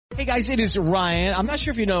Hey guys, it is Ryan. I'm not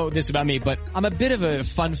sure if you know this about me, but I'm a bit of a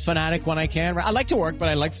fun fanatic when I can. I like to work, but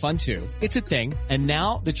I like fun too. It's a thing. And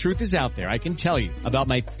now the truth is out there. I can tell you about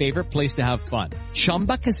my favorite place to have fun.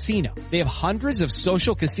 Chumba Casino. They have hundreds of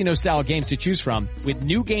social casino style games to choose from with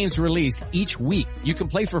new games released each week. You can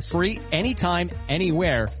play for free anytime,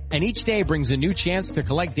 anywhere. And each day brings a new chance to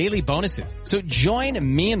collect daily bonuses. So join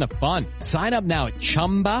me in the fun. Sign up now at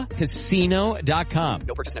ChumbaCasino.com.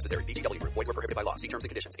 No purchase necessary. VGW Group. Void where prohibited by law. See terms and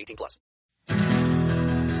conditions. 18+.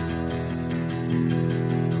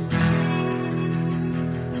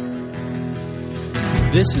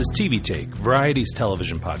 This is TV Take, Variety's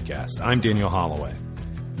television podcast. I'm Daniel Holloway.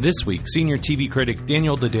 This week, senior TV critic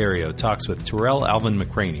Daniel D'Addario talks with Tarell Alvin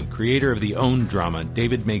McCraney, creator of the OWN drama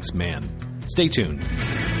David Makes Man. Stay tuned.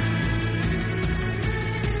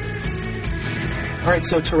 All right,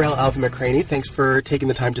 so Tarell Alvin McCraney, thanks for taking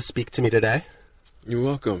the time to speak to me today. You're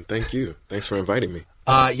welcome. Thank you. Thanks for inviting me.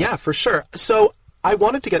 Yeah, for sure. So I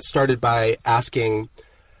wanted to get started by asking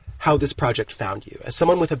how this project found you. As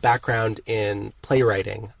someone with a background in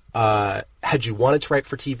playwriting, had you wanted to write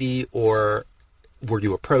for TV or were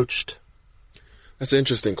you approached? That's an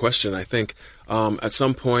interesting question. I think at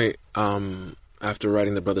some point after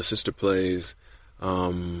writing the brother-sister plays,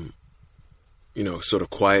 sort of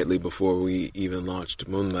quietly before we even launched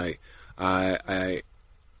Moonlight,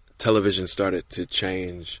 television started to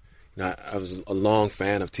change. I was a long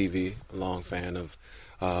fan of TV, a long fan of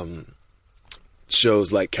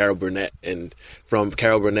shows like Carol Burnett, and from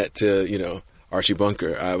Carol Burnett to Archie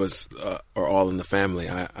Bunker, I was or All in the Family.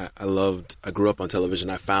 I grew up on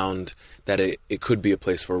television. I found that it could be a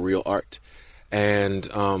place for real art, and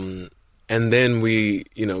then we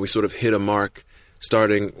sort of hit a mark,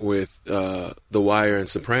 starting with The Wire and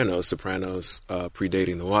Sopranos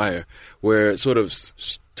predating The Wire, where sort of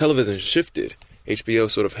television shifted. HBO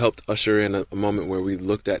sort of helped usher in a moment where we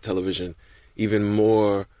looked at television even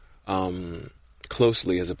more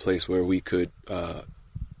closely as a place where we could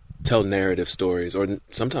tell narrative stories, or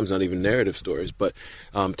sometimes not even narrative stories, but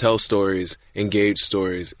tell stories, engage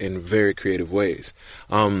stories in very creative ways.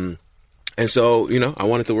 And so, I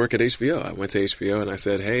wanted to work at HBO. I went to HBO and I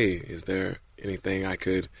said, hey, is there anything I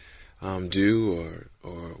could do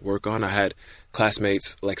or work on? I had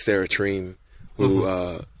classmates like Sarah Treem, who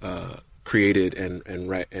created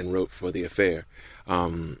and wrote for The Affair,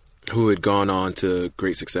 who had gone on to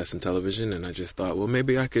great success in television, and I just thought, well,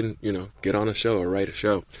 maybe I can, get on a show or write a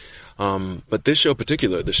show. But this show in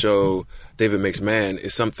particular, the show David Makes Man,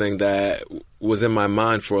 is something that was in my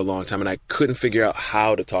mind for a long time, and I couldn't figure out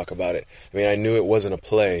how to talk about it. I mean, I knew it wasn't a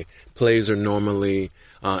play. Plays are normally,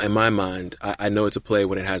 in my mind, I know it's a play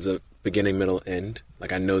when it has a beginning, middle, end.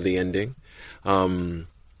 Like, I know the ending. And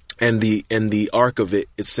the arc of it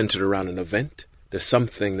is centered around an event. There's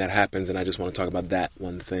something that happens, and I just want to talk about that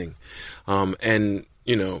one thing. The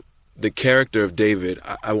character of David,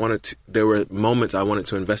 there were moments I wanted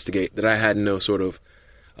to investigate that I had no sort of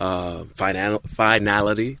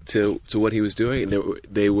finality to what he was doing.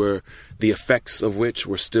 They were the effects of which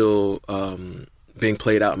were still being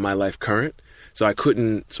played out in my life current. So I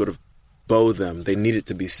couldn't sort of bow them. They needed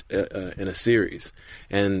to be in a series.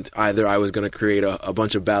 And either I was going to create a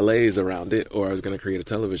bunch of ballets around it, or I was going to create a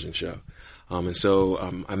television show. And so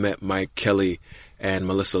I met Mike Kelly and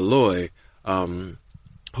Melissa Loy,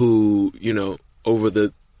 who, over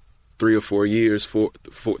the 3 or 4 years,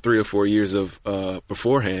 3 or 4 years of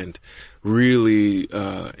beforehand, really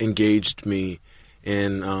engaged me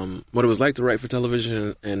in what it was like to write for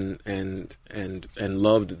television, and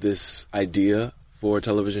loved this idea for a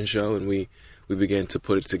television show, and we began to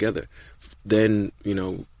put it together. Then,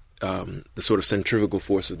 the sort of centrifugal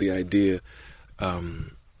force of the idea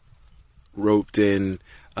roped in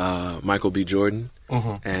Michael B. Jordan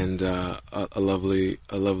and a lovely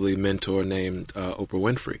mentor named Oprah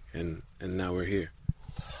Winfrey, and now we're here.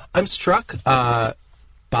 I'm struck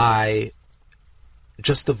by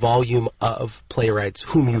just the volume of playwrights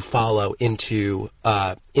whom you follow into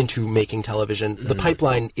making television. The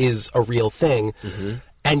pipeline is a real thing,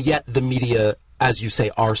 and yet the media, as you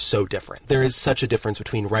say, are so different. There is such a difference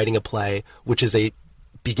between writing a play, which is a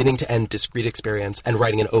beginning-to-end discrete experience, and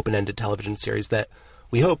writing an open-ended television series that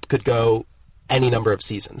we hope could go any number of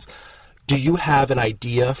seasons. Do you have an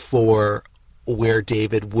idea for where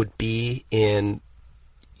David would be in,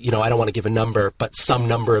 I don't want to give a number, but some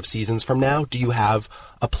number of seasons from now? Do you have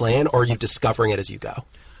a plan, or are you discovering it as you go?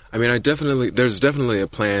 I mean, there's definitely a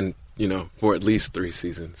plan, for at least 3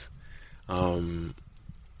 seasons. And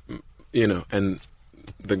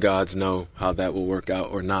the gods know how that will work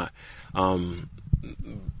out or not.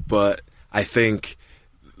 But I think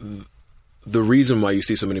the reason why you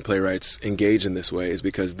see so many playwrights engage in this way is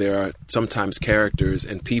because there are sometimes characters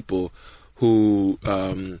and people who,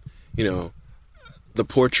 the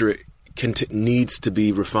portrait needs to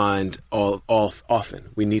be refined all often.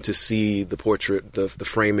 We need to see the portrait, the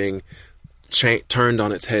framing turned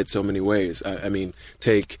on its head so many ways. I mean,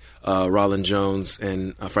 take Roland Jones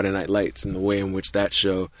and Friday Night Lights and the way in which that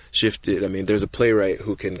show shifted. I mean, there's a playwright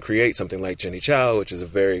who can create something like Jenny Chow, which is a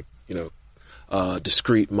very,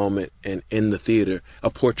 discrete moment and in the theater, a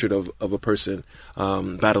portrait of a person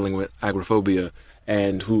battling with agoraphobia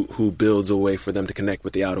and who builds a way for them to connect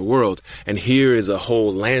with the outer world. And here is a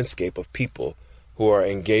whole landscape of people who are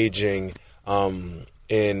engaging in,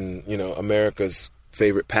 America's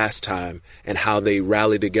favorite pastime and how they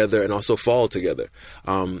rally together and also fall together.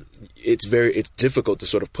 It's difficult to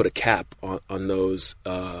sort of put a cap on those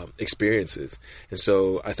experiences. And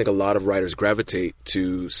so I think a lot of writers gravitate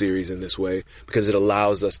to series in this way because it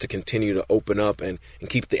allows us to continue to open up and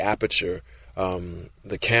keep the aperture,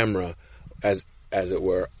 the camera, as it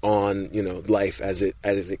were, on, life as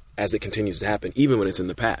it continues to happen, even when it's in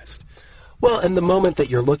the past. Well, and the moment that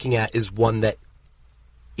you're looking at is one that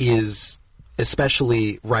is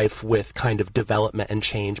especially rife with kind of development and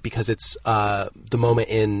change because it's the moment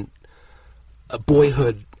in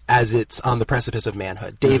boyhood as it's on the precipice of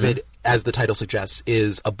manhood. David, as the title suggests,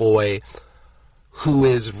 is a boy who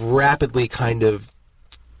is rapidly kind of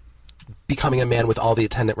becoming a man with all the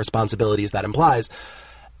attendant responsibilities that implies.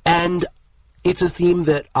 And it's a theme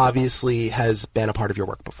that obviously has been a part of your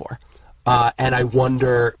work before. And I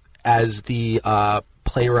wonder, as the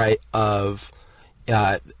playwright of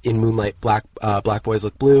in Moonlight, Black Boys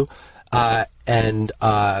Look Blue, and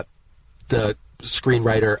the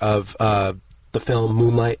screenwriter of the film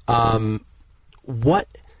Moonlight, what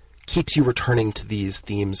keeps you returning to these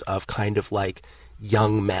themes of kind of like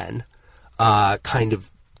young men kind of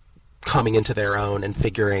coming into their own and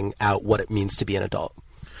figuring out what it means to be an adult?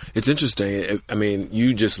 It's interesting. I mean,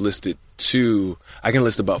 you just listed 2. I can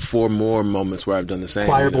list about 4 more moments where I've done the same.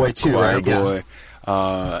 Choir Boy too, right? Choir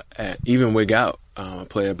Boy. Even Wig Out, a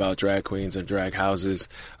play about drag queens and drag houses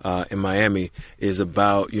in Miami, is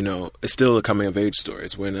about, it's still a coming-of-age story.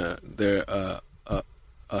 It's when a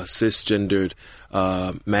cisgendered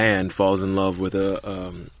man falls in love with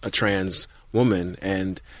a trans woman,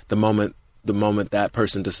 and the moment that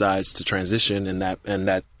person decides to transition and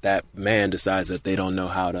that man decides that they don't know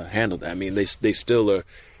how to handle that. I mean, they still are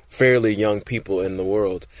fairly young people in the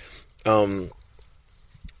world.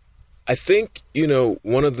 I think,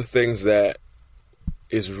 one of the things that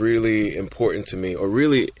is really important to me, or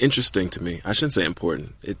really interesting to me, I shouldn't say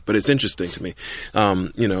important, but it's interesting to me,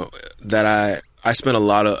 that I spent a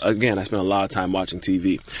lot of time watching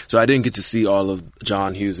TV. So I didn't get to see all of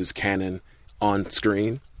John Hughes's canon on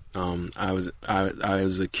screen. I was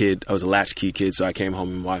a kid. I was a latchkey kid, so I came home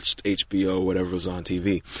and watched HBO, whatever was on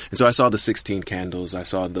TV. And so I saw the 16 Candles. I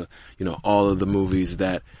saw all of the movies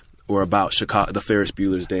that were about Chicago, the Ferris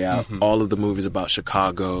Bueller's Day Out, all of the movies about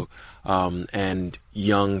Chicago, and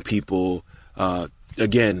young people,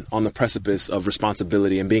 again, on the precipice of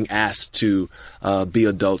responsibility and being asked to be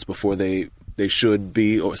adults before they should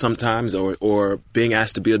be, or sometimes, or being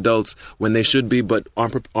asked to be adults when they should be but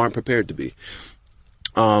aren't prepared to be.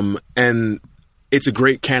 And it's a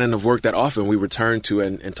great canon of work that often we return to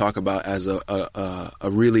and talk about as a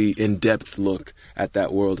really in-depth look at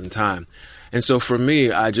that world and time. And so for me,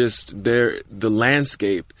 the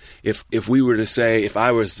landscape, if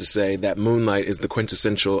I was to say that Moonlight is the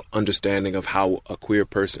quintessential understanding of how a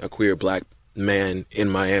queer black man in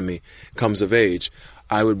Miami comes of age,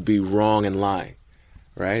 I would be wrong and lying,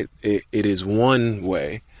 right? It is one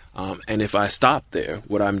way. And if I stop there,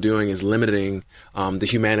 what I'm doing is limiting the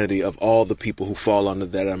humanity of all the people who fall under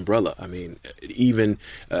that umbrella. I mean, even,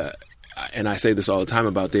 and I say this all the time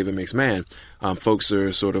about David Makes Man, folks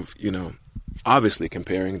are sort of, obviously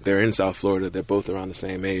comparing. They're in South Florida. They're both around the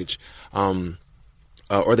same age,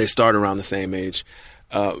 or they start around the same age.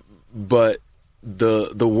 But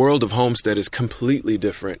the world of Homestead is completely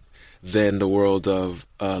different than the world of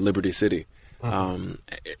Liberty City.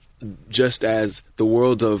 Just as the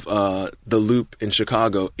world of the Loop in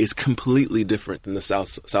Chicago is completely different than the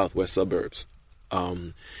southwest suburbs.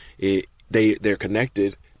 They're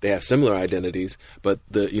connected. They have similar identities, but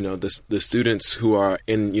the students who are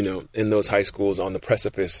in those high schools on the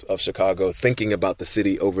precipice of Chicago, thinking about the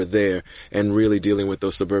city over there and really dealing with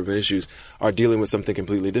those suburban issues, are dealing with something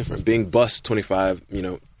completely different. Being bused 25,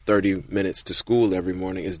 30 minutes to school every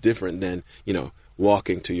morning is different than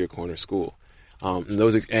walking to your corner school. And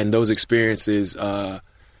those experiences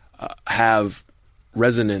have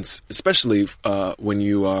resonance, especially when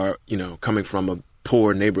you are, coming from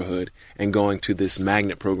poor neighborhood and going to this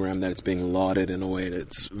magnet program that it's being lauded in a way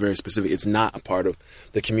that's very specific. It's not a part of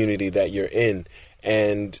the community that you're in.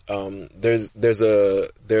 And there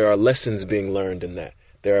are lessons being learned in that.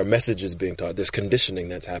 There are messages being taught. There's conditioning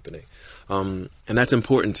that's happening. And that's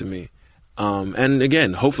important to me. And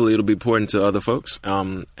again, hopefully it'll be important to other folks.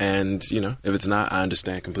 And, you know, if it's not, I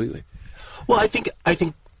understand completely. Well, I think,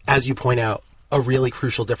 as you point out, a really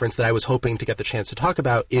crucial difference that I was hoping to get the chance to talk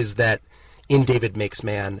about is that in David Makes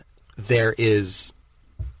Man, there is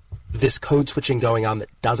this code switching going on that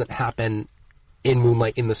doesn't happen in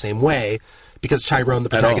Moonlight in the same way, because Chiron, the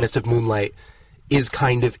protagonist of Moonlight, is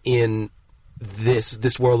kind of in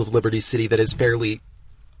this world of Liberty City that is fairly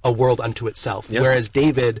a world unto itself. Yep. Whereas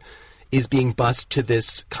David is being bused to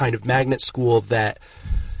this kind of magnet school that,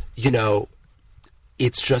 you know,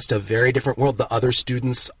 it's just a very different world. The other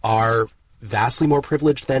students are vastly more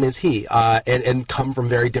privileged than is he, and come from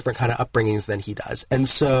very different kind of upbringings than he does. And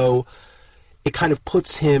so it kind of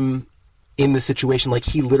puts him in the situation, like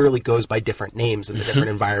he literally goes by different names in the different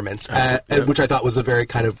environments, which I thought was a very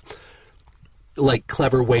kind of like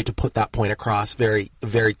clever way to put that point across very,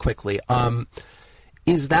 very quickly.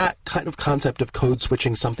 Is that kind of concept of code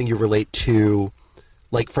switching something you relate to,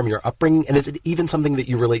 like from your upbringing? And is it even something that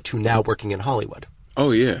you relate to now working in Hollywood? Oh,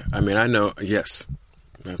 yeah. I mean, I know, yes.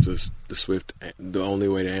 That's the only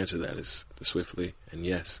way to answer that is the swiftly and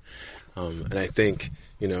yes. And I think,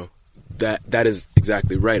 you know, that is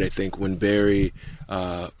exactly right. I think when Barry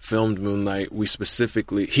filmed Moonlight,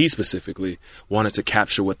 he specifically wanted to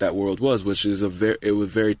capture what that world was, which is it was a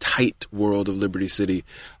very tight world of Liberty City.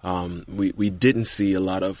 We didn't see a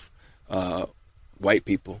lot of white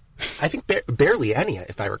people. I think barely any,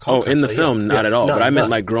 if I recall. Oh, in the film, not at all. But I meant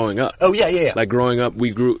like growing up. Oh, yeah. Like growing up,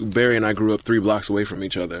 Barry and I grew up 3 blocks away from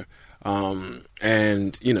each other.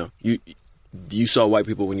 And, you know, you saw white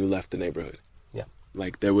people when you left the neighborhood. Yeah.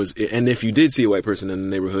 Like there was, and if you did see a white person in the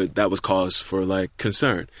neighborhood, that was cause for like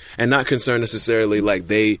concern. And not concern necessarily like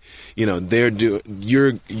they, you know,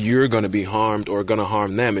 you're going to be harmed or going to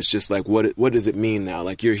harm them. It's just like, what does it mean now?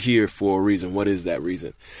 Like you're here for a reason. What is that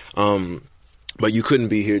reason? But you couldn't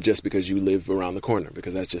be here just because you live around the corner,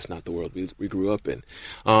 because that's just not the world we grew up in.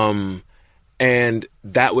 And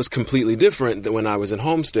that was completely different than when I was in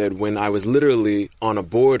Homestead, when I was literally on a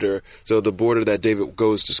border. So the border that David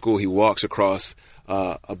goes to school, he walks across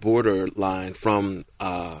a border line from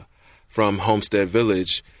Homestead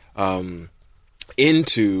Village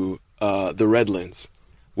into the Redlands,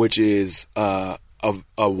 which is a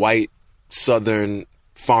white Southern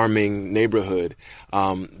farming neighborhood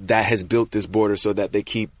that has built this border so that they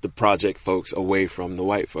keep the project folks away from the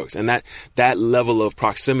white folks. And that level of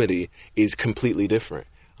proximity is completely different.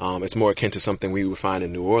 It's more akin to something we would find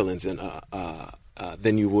in New Orleans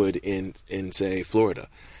than you would in say Florida.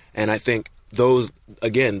 And I think those,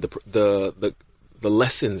 again, the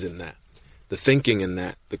lessons in that, the thinking in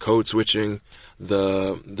that, the code switching,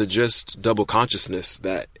 the just double consciousness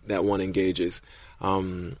that one engages,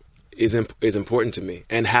 is important to me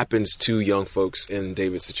and happens to young folks in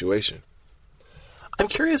David's situation. I'm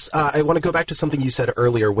curious, I want to go back to something you said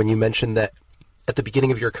earlier when you mentioned that at the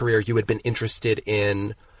beginning of your career you had been interested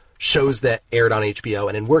in shows that aired on HBO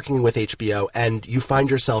and in working with HBO, and you find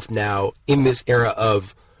yourself now in this era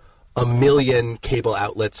of a million cable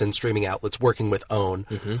outlets and streaming outlets working with OWN.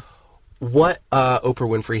 Mm-hmm. What Oprah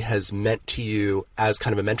Winfrey has meant to you as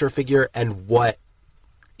kind of a mentor figure, and what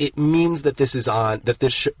it means that this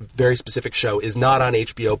very specific show is not on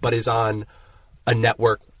HBO, but is on a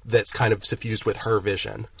network that's kind of suffused with her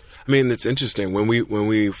vision. I mean, it's interesting. When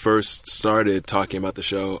we first started talking about the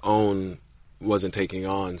show, OWN wasn't taking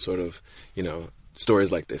on sort of, you know,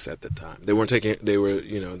 stories like this at the time. There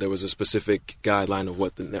was a specific guideline of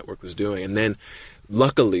what the network was doing. And then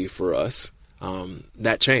luckily for us,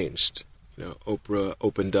 that changed. You know, Oprah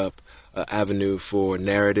opened up an avenue for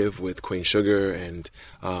narrative with Queen Sugar and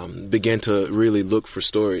began to really look for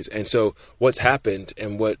stories. And so what's happened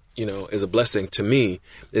and what, you know, is a blessing to me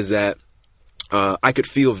is that I could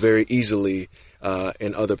feel very easily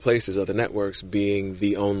in other places, other networks, being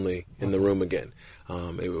the only in the room again.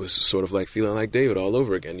 It was sort of like feeling like David all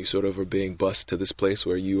over again. You sort of are being bussed to this place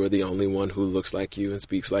where you are the only one who looks like you and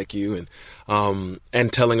speaks like you,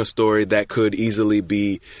 and telling a story that could easily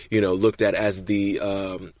be, you know, looked at as the,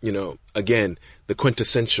 you know, again, the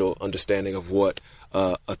quintessential understanding of what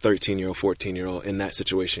a 13-year-old, 14-year-old in that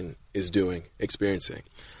situation is doing, experiencing.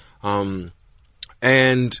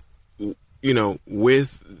 And, you know,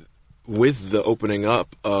 with the opening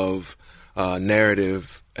up of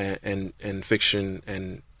narrative and fiction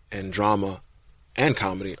and drama and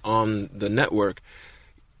comedy on the network,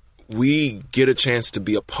 we get a chance to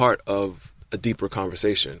be a part of a deeper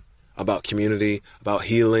conversation about community, about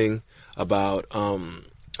healing, about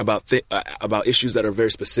issues that are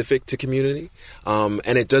very specific to community.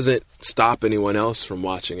 And it doesn't stop anyone else from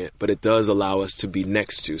watching it, but it does allow us to be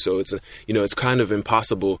next to. So it's kind of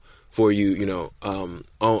impossible for you,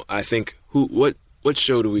 I think what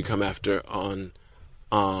show do we come after on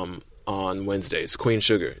Wednesdays? Queen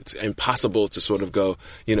Sugar. It's impossible to sort of go,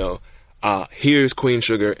 here's Queen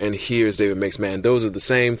Sugar and here's David Makes Man. Those are the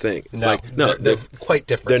same thing. It's they're quite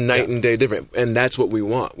different. They're night and day different, and that's what we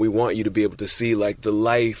want. We want you to be able to see like the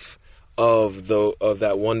life of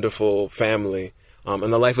that wonderful family,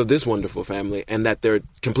 and the life of this wonderful family, and that they're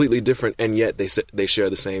completely different, and yet they share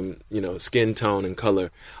the same skin tone and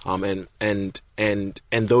color, and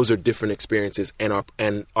those are different experiences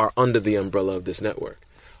and are under the umbrella of this network,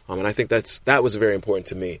 and I think that was very important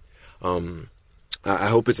to me. I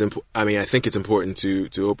hope it's I think it's important to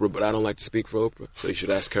Oprah, but I don't like to speak for Oprah, so you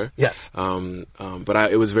should ask her. Yes.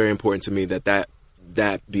 But it was very important to me that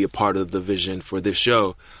be a part of the vision for this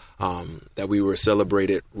show, that we were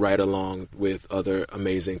celebrated right along with other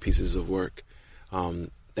amazing pieces of work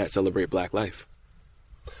that celebrate Black life.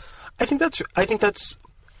 I think that's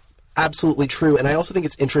absolutely true, and I also think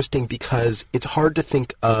it's interesting because it's hard to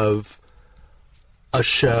think of a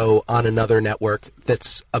show on another network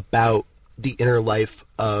that's about the inner life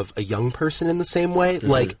of a young person in the same way. Mm-hmm.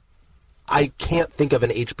 Like, I can't think of an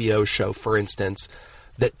HBO show, for instance,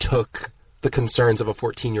 that took the concerns of a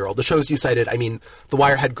 14-year-old. The shows you cited, I mean, The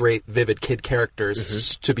Wire had great, vivid kid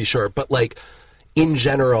characters, to be sure, but, like, in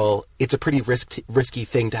general, it's a pretty risky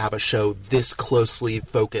thing to have a show this closely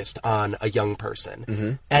focused on a young person.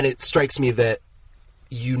 Mm-hmm. And it strikes me that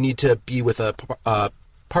you need to be with a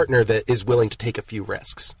partner that is willing to take a few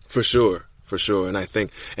risks. For sure. And I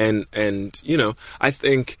think, and I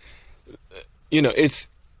think, it's,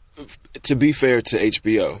 to be fair to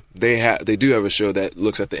HBO, they do have a show that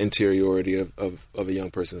looks at the interiority of a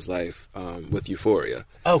young person's life, with Euphoria.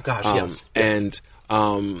 Oh gosh, yes. And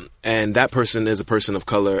that person is a person of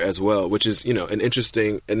color as well, which is, an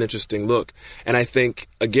interesting look. And I think,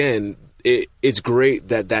 again, it's great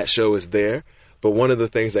that show is there. But one of the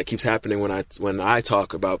things that keeps happening when I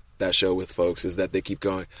talk about that show with folks is that they keep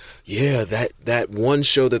going, yeah, that one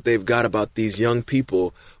show that they've got about these young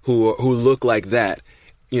people who look like that,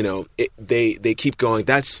 they keep going.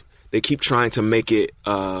 They keep trying to make it.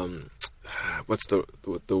 What's the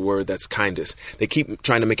word that's kindest? They keep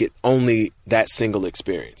trying to make it only that single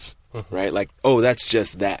experience. Right? Like, oh, that's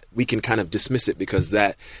just that. We can kind of dismiss it because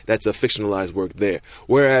that's a fictionalized work there.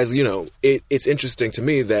 Whereas, it's interesting to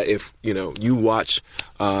me that if, you watch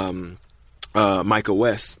Micah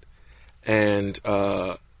West and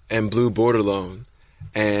Blue Bordelon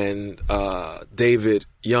and David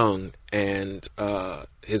Young and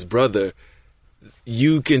his brother,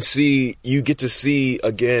 you get to see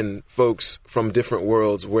again folks from different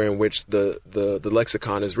worlds in which the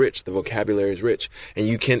lexicon is rich, the vocabulary is rich, and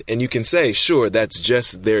you can say, sure, that's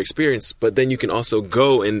just their experience, but then you can also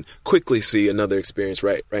go and quickly see another experience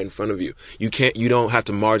right in front of you. You don't have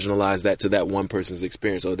to marginalize that to that one person's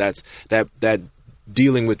experience. So that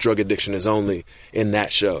dealing with drug addiction is only in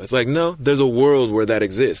that show. It's like, no, there's a world where that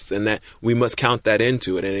exists, and that we must count that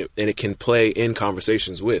into it, and it can play in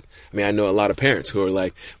conversations with. I mean, I know a lot of parents who are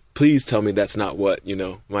like, please tell me that's not what,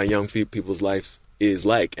 my young people's life is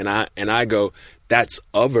like. And I go, that's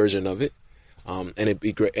a version of it. And it'd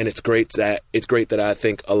be great. And it's great that I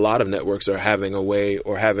think a lot of networks are having a way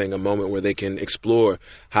or having a moment where they can explore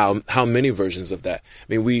how many versions of that. I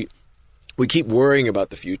mean, we keep worrying about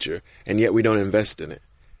the future, and yet we don't invest in it.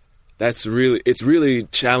 It's really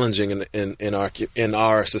challenging in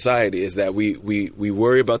our society, is that we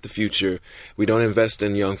worry about the future. We don't invest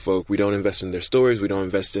in young folk. We don't invest in their stories. We don't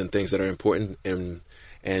invest in things that are important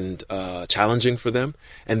and challenging for them.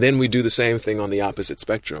 And then we do the same thing on the opposite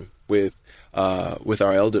spectrum with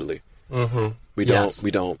our elderly. Mm-hmm. We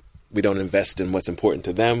don't invest in what's important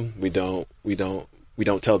to them. We don't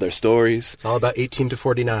tell their stories. It's all about 18 to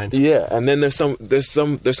 49. Yeah, and then there's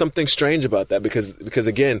something strange about that because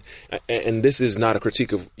again, and this is not a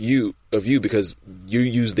critique of you because you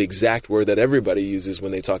use the exact word that everybody uses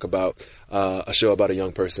when they talk about a show about a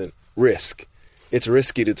young person: risk. It's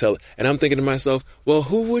risky to tell. And I'm thinking to myself, well,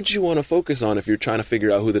 who would you want to focus on if you're trying to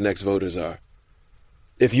figure out who the next voters are?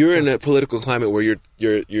 If you're in a political climate where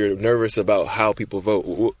you're nervous about how people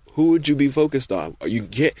vote, who would you be focused on?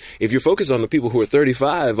 If you're focused on the people who are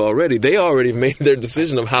 35 already, they already made their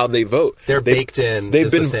decision of how they vote. They're baked in.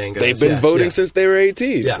 They've been voting since they were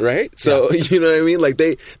 18, right? So you know what I mean. Like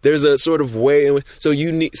there's a sort of way.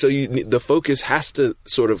 The focus has to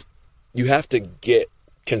you have to get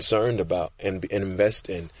concerned about and invest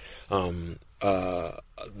in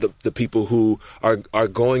the people who are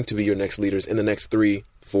going to be your next leaders in the next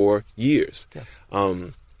 3-4 years. Yeah.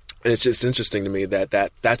 And it's just interesting to me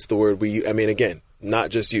that's the word we use. I mean, again,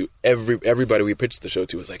 not just you. Everybody we pitched the show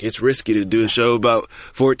to was like, it's risky to do a show about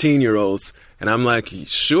 14-year-olds. And I'm like,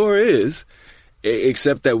 sure is,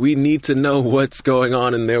 except that we need to know what's going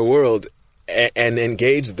on in their world and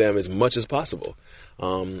engage them as much as possible.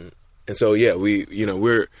 And so, yeah,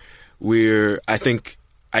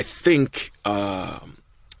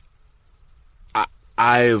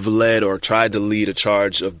 I've led or tried to lead a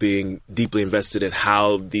charge of being deeply invested in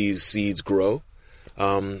how these seeds grow,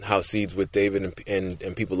 how seeds with David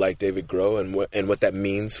and people like David grow, and what that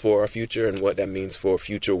means for our future and what that means for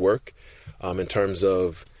future work, in terms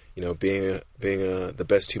of, being the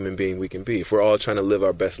best human being we can be. If we're all trying to live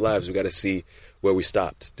our best lives, we got to see where we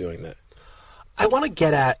stopped doing that. I want to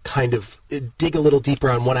get at kind of dig a little deeper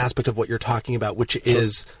on one aspect of what you're talking about, which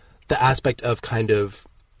is the aspect of kind of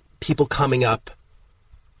people coming up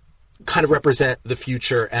kind of represent the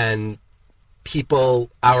future, and people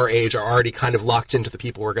our age are already kind of locked into the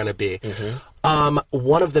people we're going to be. Mm-hmm.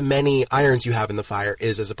 One of the many irons you have in the fire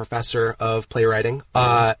is as a professor of playwriting.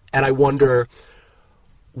 And I wonder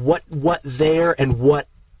what there and what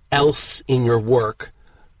else in your work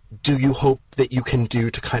do you hope that you can do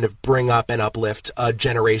to kind of bring up and uplift a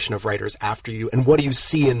generation of writers after you? And what do you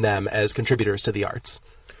see in them as contributors to the arts?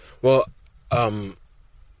 Well,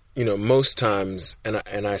 most times,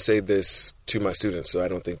 and I say this to my students, so I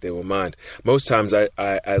don't think they will mind. Most times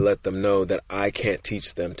I let them know that I can't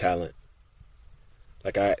teach them talent.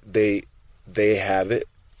 Like they have it.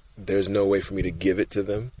 There's no way for me to give it to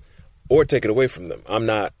them or take it away from them. I'm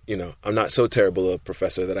not so terrible a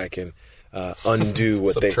professor that I can undo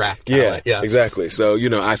what subtract they talent. Yeah, exactly. So,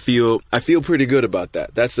 I feel pretty good about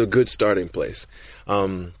that. That's a good starting place.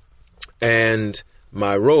 And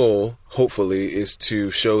my role, hopefully, is to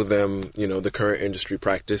show them, the current industry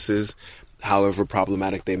practices, however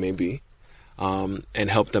problematic they may be, and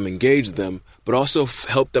help them engage them, but also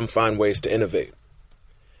help them find ways to innovate.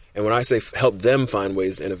 And when I say help them find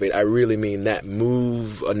ways to innovate, I really mean that.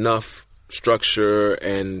 Move enough structure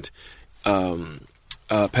and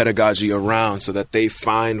pedagogy around so that they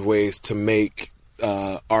find ways to make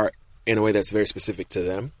art in a way that's very specific to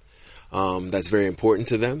them, that's very important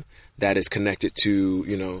to them, that is connected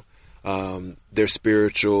to, their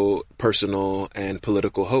spiritual, personal, and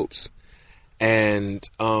political hopes. And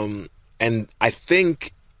I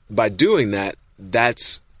think by doing that,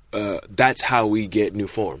 that's how we get new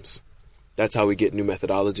forms. That's how we get new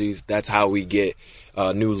methodologies. That's how we get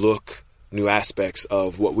new look, new aspects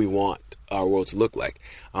of what we want our world to look like.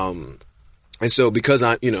 And so because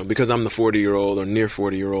I'm the 40-year-old or near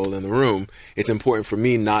 40-year-old in the room, it's important for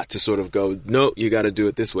me not to sort of go, no, you got to do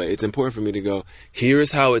it this way. It's important for me to go,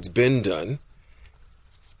 here's how it's been done.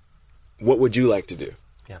 What would you like to do?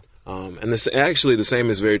 Yeah. And the same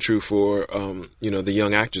is very true for, the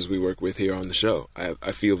young actors we work with here on the show.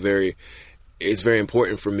 I feel it's very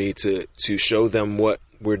important for me to show them what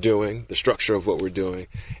we're doing, the structure of what we're doing.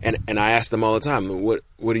 And I ask them all the time, what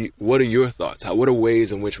are your thoughts? What are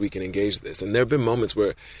ways in which we can engage this? And there have been moments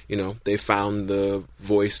where, they found the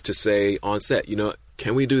voice to say on set,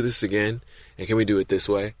 can we do this again? And can we do it this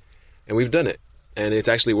way? And we've done it. And it's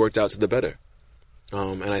actually worked out to the better.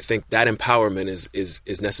 And I think that empowerment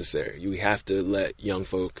is necessary. You have to let young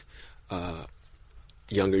folk,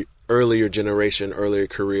 earlier generation, earlier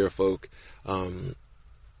career folk,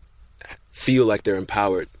 feel like they're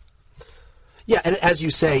empowered. Yeah, and as you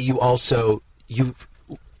say, you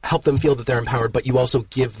help them feel that they're empowered, but you also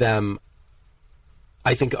give them,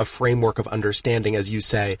 I think, a framework of understanding, as you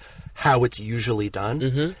say, how it's usually done.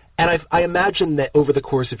 Mm-hmm. And I imagine that over the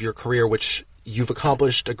course of your career, which you've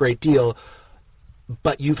accomplished a great deal,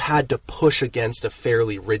 but you've had to push against a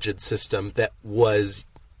fairly rigid system that was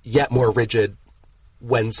yet more rigid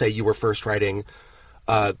when, say, you were first writing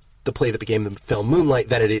the play that became the film Moonlight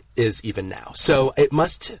than it is even now. So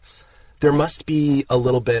there must be a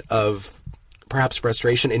little bit of perhaps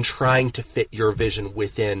frustration in trying to fit your vision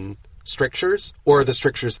within strictures, or are the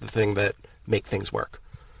strictures the thing that make things work?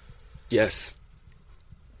 Yes.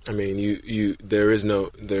 I mean, as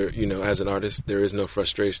an artist, there is no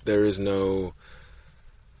frustration. There is no,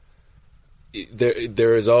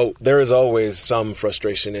 there is always some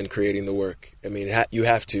frustration in creating the work. I mean, you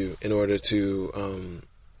have to, in order to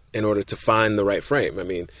find the right frame. I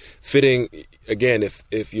mean, fitting, again,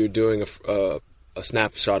 if you're doing a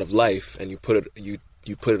snapshot of life and you put it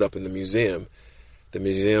up in the museum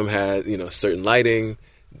had, certain lighting,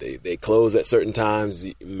 they close at certain times.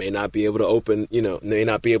 You may not be able to open, may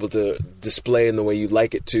not be able to display in the way you'd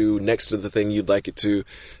like it to, next to the thing you'd like it to.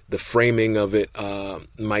 The framing of it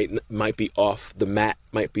might be off. The mat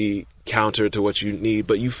might be counter to what you need,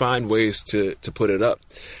 but you find ways to put it up.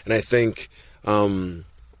 And I think I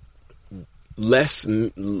less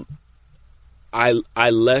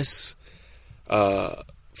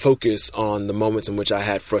focus on the moments in which I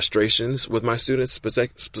had frustrations with my students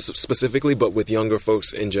specifically, but with younger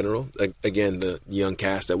folks in general. Again, the young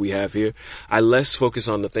cast that we have here, I less focus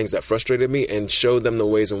on the things that frustrated me and show them the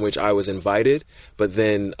ways in which I was invited, but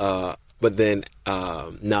then not.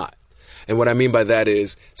 And what I mean by that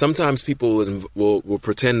is sometimes people will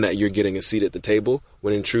pretend that you're getting a seat at the table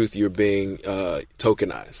when in truth you're being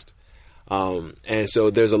tokenized. And so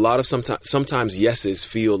there's a lot of sometimes yeses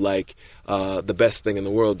feel like the best thing in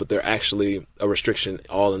the world, but they're actually a restriction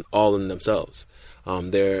all in themselves.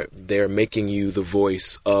 They're making you the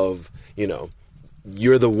voice of,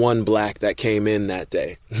 you're the one black that came in that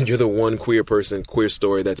day. You're the one queer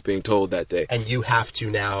story that's being told that day. And you have to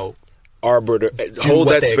now hold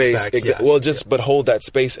that space. Expect, yes. Well, but hold that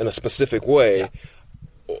space in a specific way,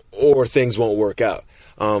 or things won't work out.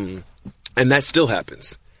 And that still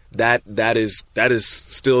happens. That is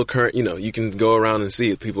still current. You can go around and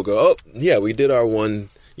see people go, oh yeah, we did our one,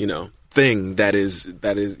 thing that is,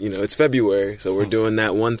 it's February. So we're doing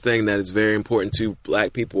that one thing that is very important to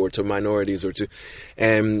black people or to minorities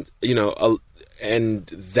and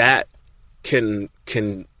that can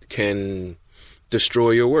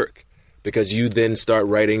destroy your work because you then start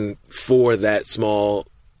writing for that small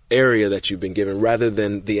area that you've been given rather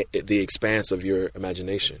than the expanse of your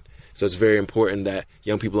imagination. So it's very important that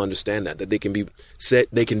young people understand that they can be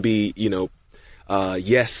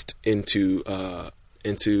yesed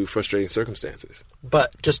into frustrating circumstances.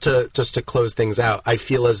 But just to close things out, I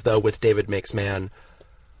feel as though with David Makes Man,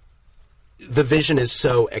 the vision is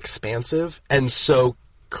so expansive and so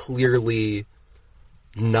clearly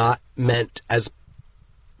not meant as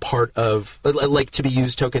part of, like, to be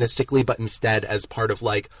used tokenistically, but instead as part of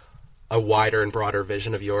like a wider and broader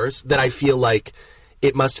vision of yours, that I feel like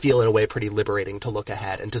it must feel in a way pretty liberating to look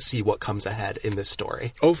ahead and to see what comes ahead in this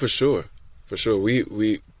story. Oh, for sure.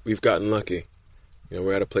 We've gotten lucky.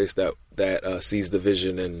 We're at a place that sees the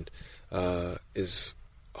vision and is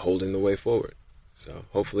holding the way forward. So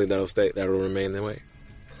hopefully that'll remain the way.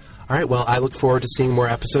 All right. Well, I look forward to seeing more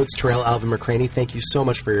episodes. Tarell Alvin McCraney, thank you so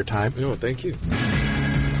much for your time. No, thank you.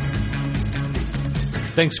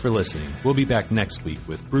 Thanks for listening. We'll be back next week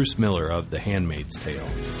with Bruce Miller of The Handmaid's Tale.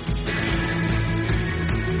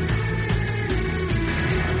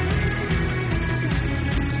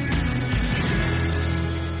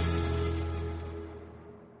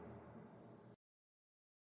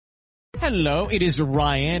 Hello, it is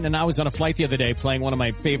Ryan, and I was on a flight the other day playing one of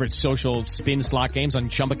my favorite social spin slot games on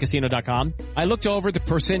ChumbaCasino.com. I looked over the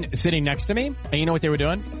person sitting next to me, and you know what they were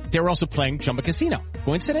doing? They were also playing Chumba Casino.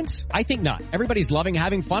 Coincidence? I think not. Everybody's loving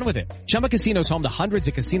having fun with it. Chumba Casino is home to hundreds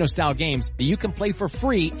of casino-style games that you can play for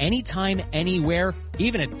free anytime, anywhere,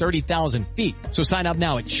 even at 30,000 feet. So sign up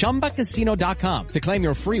now at ChumbaCasino.com to claim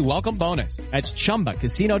your free welcome bonus. That's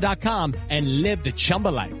ChumbaCasino.com and live the Chumba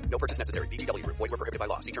life. No purchase necessary. VGW Group. Void where prohibited by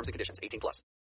law. See terms and conditions. 18+.